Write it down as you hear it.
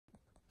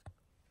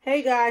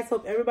Hey guys,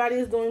 hope everybody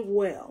is doing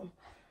well.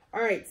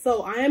 All right,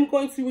 so I am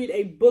going to read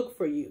a book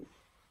for you.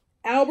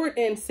 Albert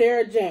and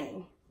Sarah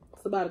Jane.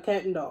 It's about a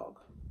cat and dog.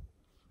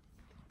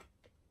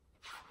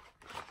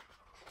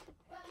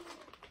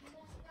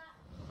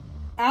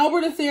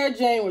 Albert and Sarah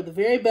Jane were the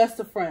very best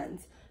of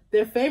friends.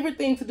 Their favorite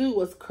thing to do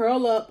was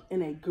curl up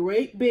in a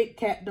great big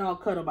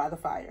cat-dog cuddle by the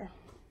fire.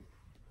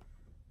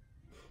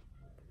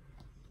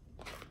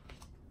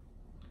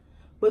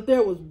 But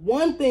there was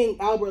one thing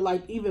Albert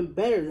liked even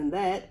better than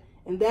that,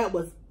 and that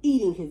was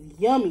eating his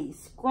yummy,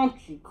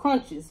 scrumptious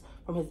crunches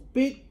from his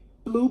big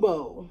blue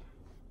bowl.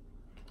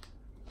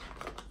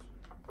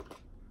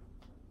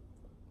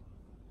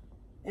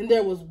 And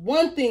there was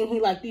one thing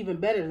he liked even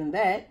better than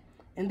that,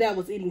 and that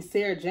was eating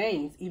Sarah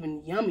Jane's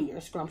even yummier,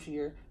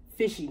 scrumptier,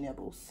 fishy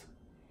nibbles.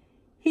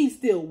 He'd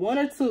steal one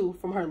or two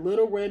from her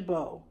little red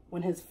bowl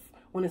when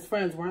his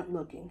friends weren't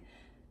looking.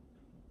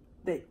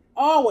 They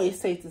always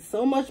tasted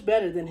so much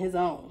better than his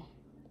own.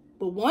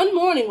 But one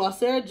morning while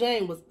Sarah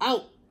Jane was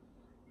out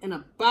and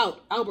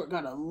about, Albert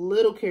got a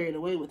little carried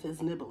away with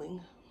his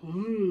nibbling.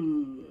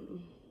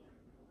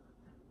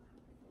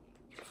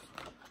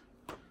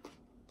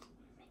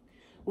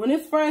 When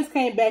his friends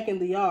came back in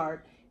the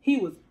yard, he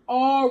was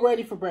all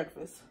ready for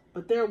breakfast,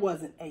 but there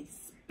wasn't a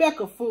speck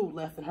of food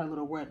left in her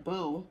little red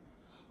bowl.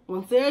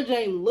 When Sarah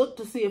Jane looked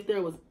to see if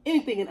there was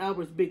anything in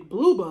Albert's big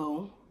blue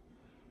bowl,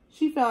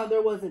 she found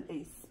there wasn't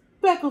a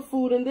speck of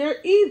food in there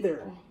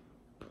either.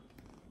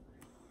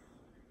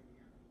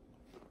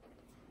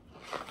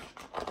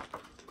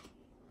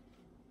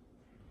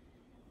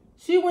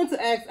 She went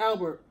to ask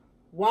Albert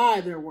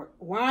why there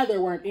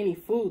weren't any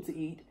food to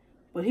eat,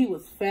 but he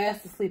was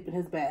fast asleep in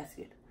his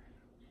basket.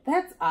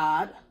 That's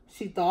odd,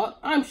 she thought.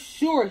 I'm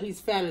sure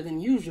he's fatter than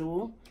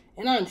usual,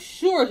 and I'm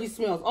sure he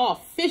smells all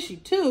fishy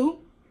too.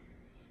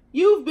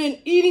 You've been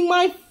eating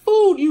my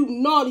food, you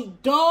naughty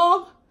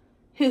dog,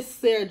 hissed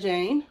Sarah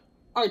Jane,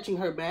 arching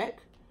her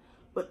back.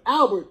 But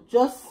Albert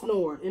just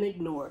snored and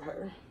ignored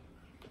her.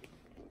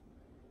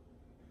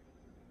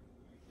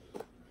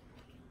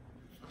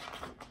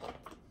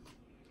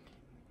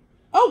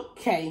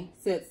 Okay,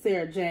 said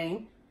Sarah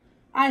Jane.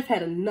 I've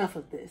had enough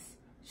of this.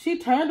 She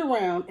turned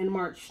around and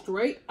marched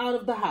straight out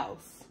of the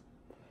house.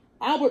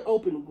 Albert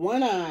opened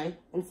one eye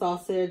and saw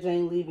Sarah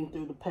Jane leaving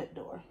through the pet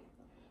door.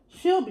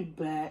 She'll be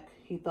back,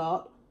 he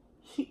thought.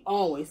 She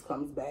always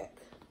comes back.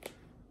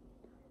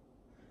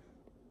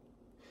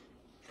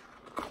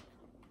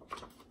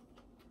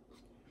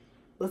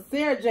 But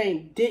Sarah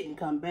Jane didn't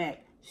come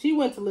back. She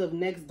went to live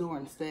next door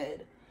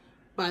instead.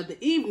 By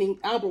the evening,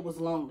 Albert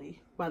was lonely.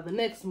 By the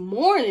next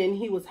morning,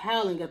 he was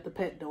howling at the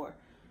pet door.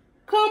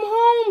 Come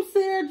home,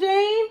 Sarah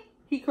Jane,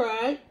 he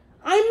cried.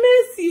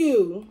 I miss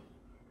you.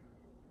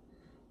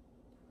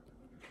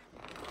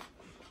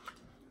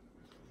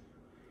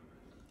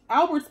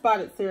 Albert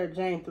spotted Sarah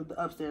Jane through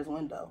the upstairs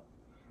window.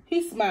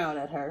 He smiled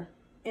at her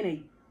in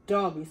a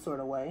doggy sort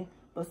of way,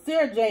 but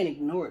Sarah Jane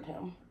ignored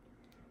him.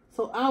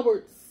 So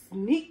Albert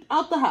sneaked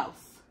out the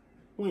house,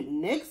 went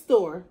next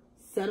door,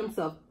 set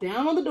himself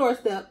down on the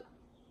doorstep,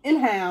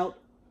 and howled.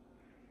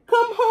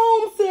 Come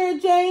home, Sarah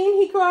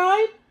Jane, he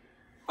cried.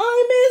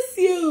 I miss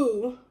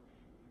you.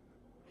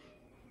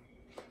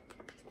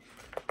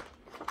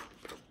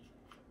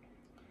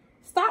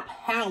 Stop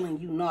howling,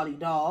 you naughty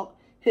dog,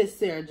 hissed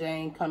Sarah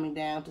Jane, coming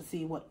down to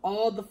see what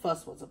all the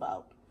fuss was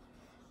about.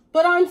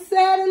 But I'm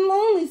sad and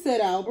lonely,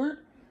 said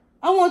Albert.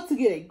 I want to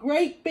get a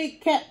great big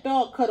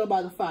cat-dog cuddle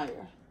by the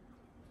fire.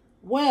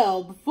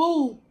 Well,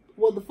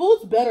 the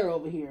food's better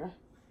over here.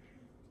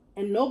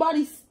 And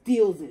nobody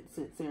steals it,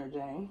 said Sarah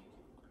Jane.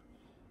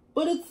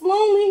 But it's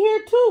lonely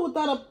here too,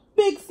 without a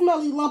big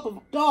smelly lump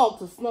of dog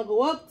to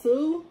snuggle up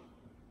to.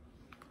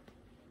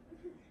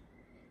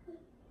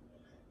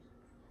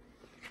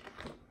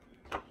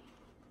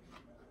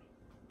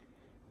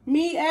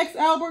 Me, asked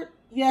Albert.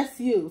 Yes,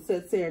 you,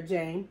 said Sarah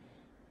Jane.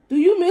 Do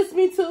you miss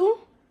me too?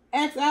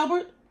 Asked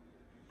Albert.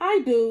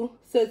 I do,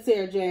 said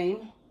Sarah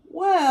Jane.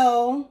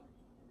 Well,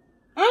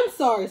 I'm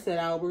sorry, said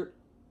Albert.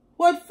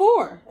 What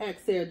for?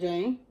 Asked Sarah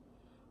Jane.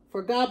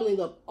 For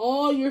gobbling up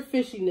all your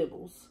fishy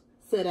nibbles,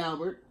 said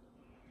Albert.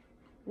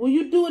 Will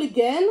you do it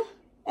again?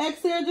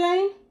 Asked Sarah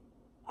Jane.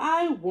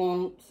 I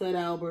won't, said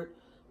Albert.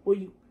 Will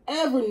you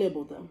ever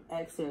nibble them?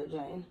 Asked Sarah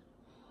Jane.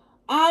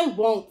 I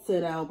won't,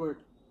 said Albert.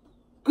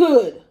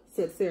 Good,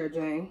 said Sarah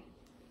Jane.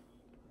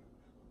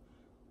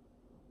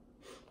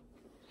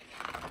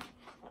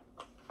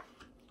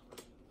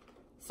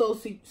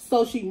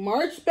 So she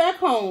marched back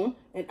home,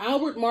 and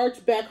Albert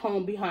marched back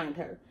home behind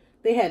her.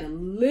 They had a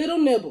little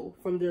nibble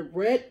from their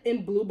red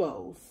and blue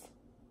bowls.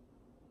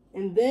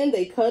 And then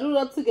they cuddled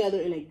up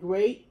together in a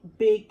great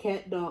big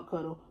cat-dog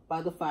cuddle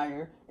by the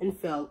fire and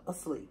fell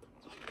asleep.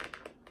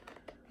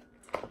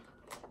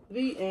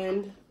 The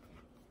end.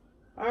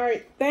 All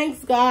right,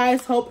 thanks,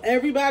 guys. Hope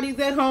everybody's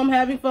at home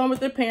having fun with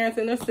their parents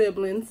and their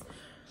siblings.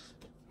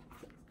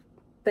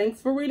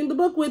 Thanks for reading the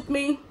book with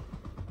me.